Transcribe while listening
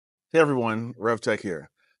Hey everyone, RevTech here.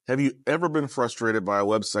 Have you ever been frustrated by a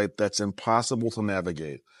website that's impossible to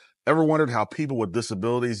navigate? Ever wondered how people with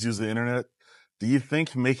disabilities use the internet? Do you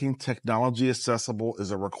think making technology accessible is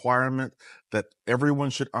a requirement that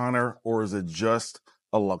everyone should honor, or is it just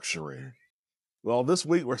a luxury? Well, this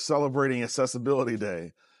week we're celebrating Accessibility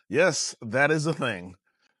Day. Yes, that is a thing.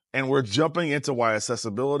 And we're jumping into why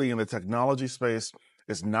accessibility in the technology space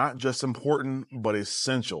is not just important, but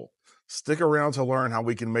essential. Stick around to learn how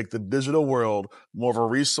we can make the digital world more of a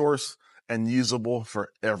resource and usable for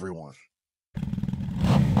everyone.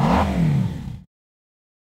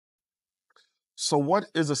 So, what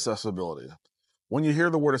is accessibility? When you hear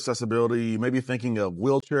the word accessibility, you may be thinking of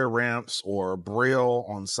wheelchair ramps or braille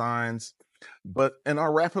on signs. But in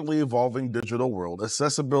our rapidly evolving digital world,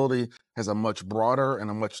 accessibility has a much broader and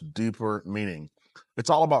a much deeper meaning. It's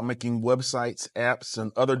all about making websites, apps,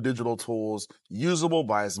 and other digital tools usable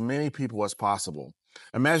by as many people as possible.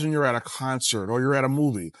 Imagine you're at a concert or you're at a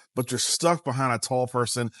movie, but you're stuck behind a tall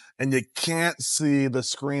person and you can't see the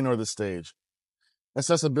screen or the stage.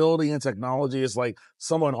 Accessibility in technology is like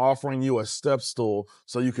someone offering you a step stool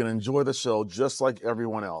so you can enjoy the show just like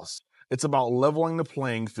everyone else. It's about leveling the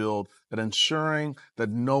playing field and ensuring that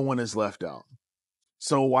no one is left out.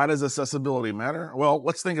 So why does accessibility matter? Well,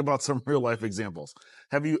 let's think about some real life examples.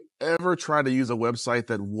 Have you ever tried to use a website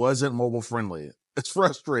that wasn't mobile friendly? It's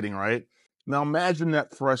frustrating, right? Now imagine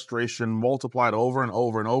that frustration multiplied over and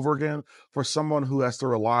over and over again for someone who has to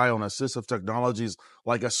rely on assistive technologies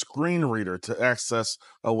like a screen reader to access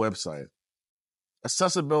a website.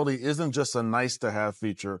 Accessibility isn't just a nice to have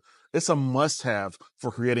feature, it's a must have for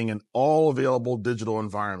creating an all available digital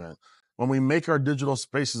environment. When we make our digital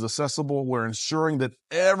spaces accessible, we're ensuring that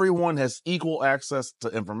everyone has equal access to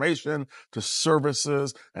information, to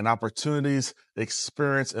services, and opportunities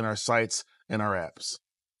experienced in our sites and our apps.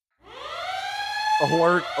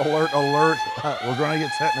 Alert, alert, alert. We're going to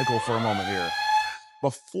get technical for a moment here.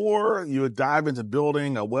 Before you dive into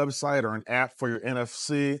building a website or an app for your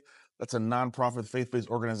NFC, that's a nonprofit faith-based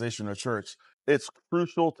organization or church, it's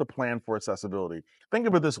crucial to plan for accessibility. Think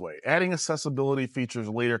of it this way. Adding accessibility features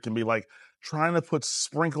later can be like trying to put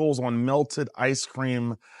sprinkles on melted ice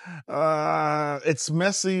cream. It's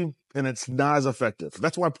messy and it's not as effective.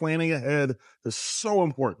 That's why planning ahead is so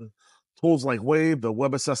important. Tools like Wave, the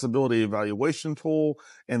web accessibility evaluation tool,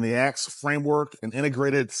 and the AX framework, an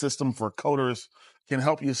integrated system for coders, can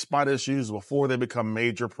help you spot issues before they become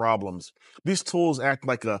major problems. These tools act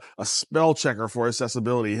like a spell checker for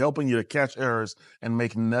accessibility, helping you to catch errors and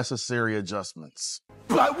make necessary adjustments.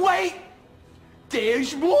 But wait,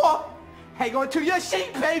 there's more. Hang on to your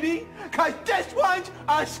seat, baby, because this one's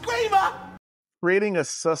a screamer. Creating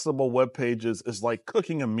accessible web pages is like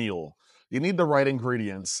cooking a meal. You need the right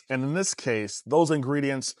ingredients, and in this case, those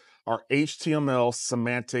ingredients are HTML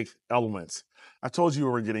semantic elements. I told you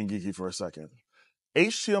we were getting geeky for a second.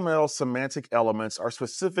 HTML semantic elements are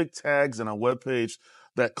specific tags in a web page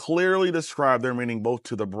that clearly describe their meaning both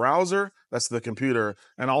to the browser, that's the computer,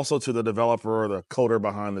 and also to the developer or the coder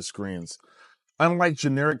behind the screens. Unlike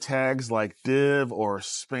generic tags like div or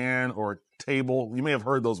span or table, you may have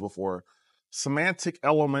heard those before, semantic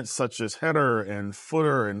elements such as header and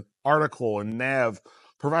footer and article and nav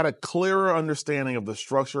provide a clearer understanding of the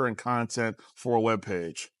structure and content for a web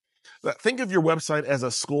page. Think of your website as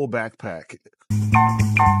a school backpack.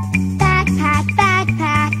 Backpack,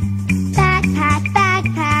 backpack, backpack,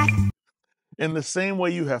 backpack. In the same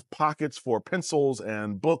way you have pockets for pencils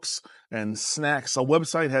and books and snacks, a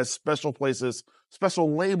website has special places,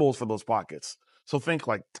 special labels for those pockets. So think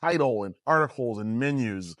like title and articles and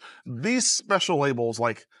menus. These special labels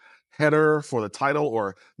like header for the title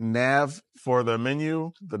or nav for the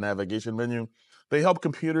menu, the navigation menu, they help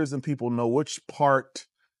computers and people know which part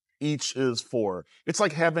each is for. It's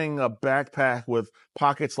like having a backpack with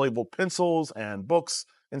pockets labeled pencils and books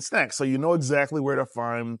and snacks, so you know exactly where to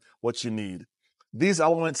find what you need. These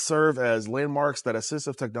elements serve as landmarks that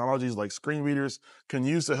assistive technologies like screen readers can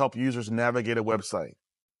use to help users navigate a website.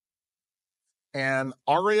 And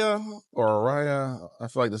ARIA or ARIA, I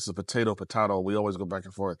feel like this is potato. We always go back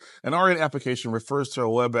and forth. An ARIA application refers to a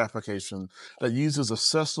web application that uses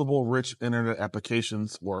accessible rich internet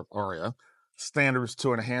applications, or ARIA, standards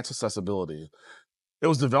to enhance accessibility. It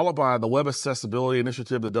was developed by the Web Accessibility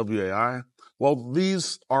Initiative, the WAI. Well,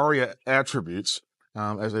 these ARIA attributes,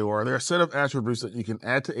 they're a set of attributes that you can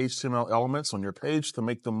add to HTML elements on your page to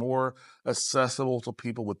make them more accessible to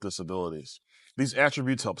people with disabilities. These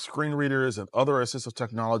attributes help screen readers and other assistive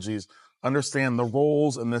technologies understand the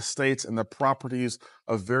roles and the states and the properties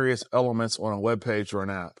of various elements on a web page or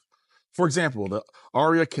an app. For example, the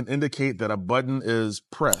ARIA can indicate that a button is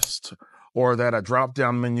pressed, or that a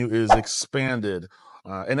drop-down menu is expanded.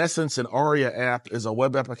 In essence, an ARIA app is a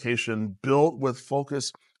web application built with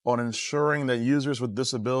focus on ensuring that users with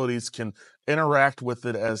disabilities can interact with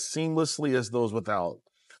it as seamlessly as those without.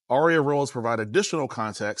 ARIA roles provide additional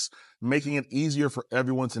context, making it easier for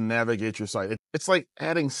everyone to navigate your site. It's like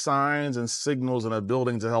adding signs and signals in a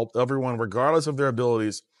building to help everyone, regardless of their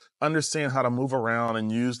abilities, understand how to move around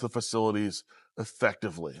and use the facilities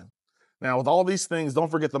effectively. Now, with all these things,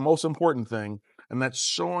 don't forget the most important thing, and that's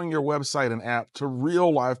showing your website and app to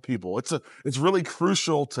real live people. It's really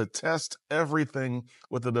crucial to test everything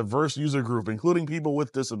with a diverse user group, including people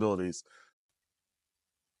with disabilities.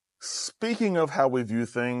 Speaking of how we view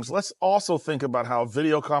things, let's also think about how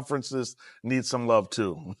video conferences need some love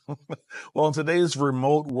too. Well, in today's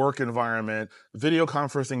remote work environment, video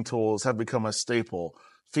conferencing tools have become a staple.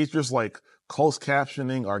 Features like closed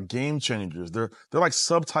captioning are game changers. They're like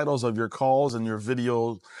subtitles of your calls and your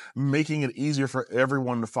videos, making it easier for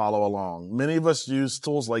everyone to follow along. Many of us use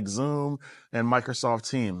tools like Zoom and Microsoft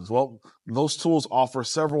Teams. Well, those tools offer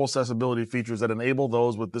several accessibility features that enable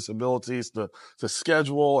those with disabilities to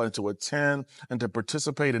schedule and to attend and to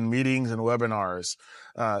participate in meetings and webinars.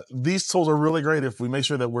 These tools are really great if we make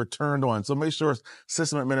sure that we're turned on. So make sure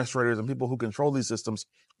system administrators and people who control these systems,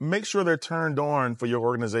 make sure they're turned on for your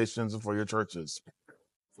organizations and for your churches.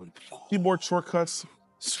 Keyboard shortcuts,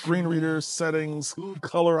 screen readers, settings,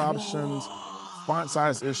 color options, font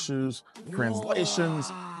size issues,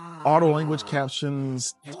 translations, auto language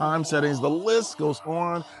captions, time settings. The list goes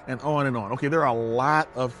on and on and on. Okay, there are a lot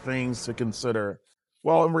of things to consider.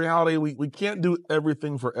 Well, in reality, we can't do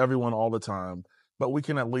everything for everyone all the time, but we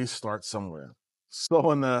can at least start somewhere.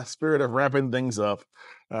 So in the spirit of wrapping things up,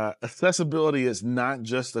 accessibility is not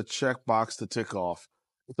just a checkbox to tick off.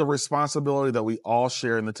 It's a responsibility that we all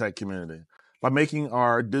share in the tech community. By making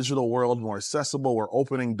our digital world more accessible, we're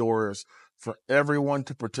opening doors for everyone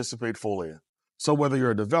to participate fully. So whether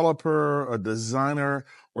you're a developer, a designer,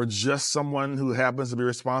 or just someone who happens to be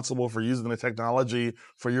responsible for using the technology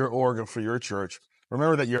for your org or for your church,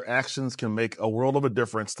 remember that your actions can make a world of a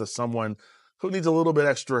difference to someone who needs a little bit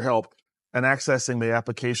extra help and accessing the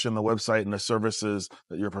application, the website, and the services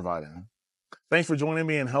that you're providing. Thanks for joining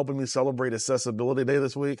me and helping me celebrate Accessibility Day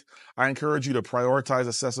this week. I encourage you to prioritize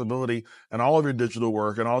accessibility in all of your digital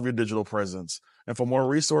work and all of your digital presence. And for more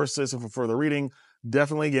resources and for further reading,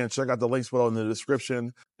 definitely, again, check out the links below in the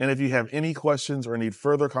description. And if you have any questions or need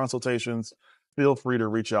further consultations, feel free to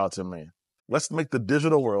reach out to me. Let's make the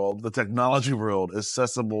digital world, the technology world,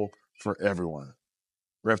 accessible for everyone.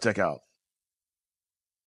 RevTech out.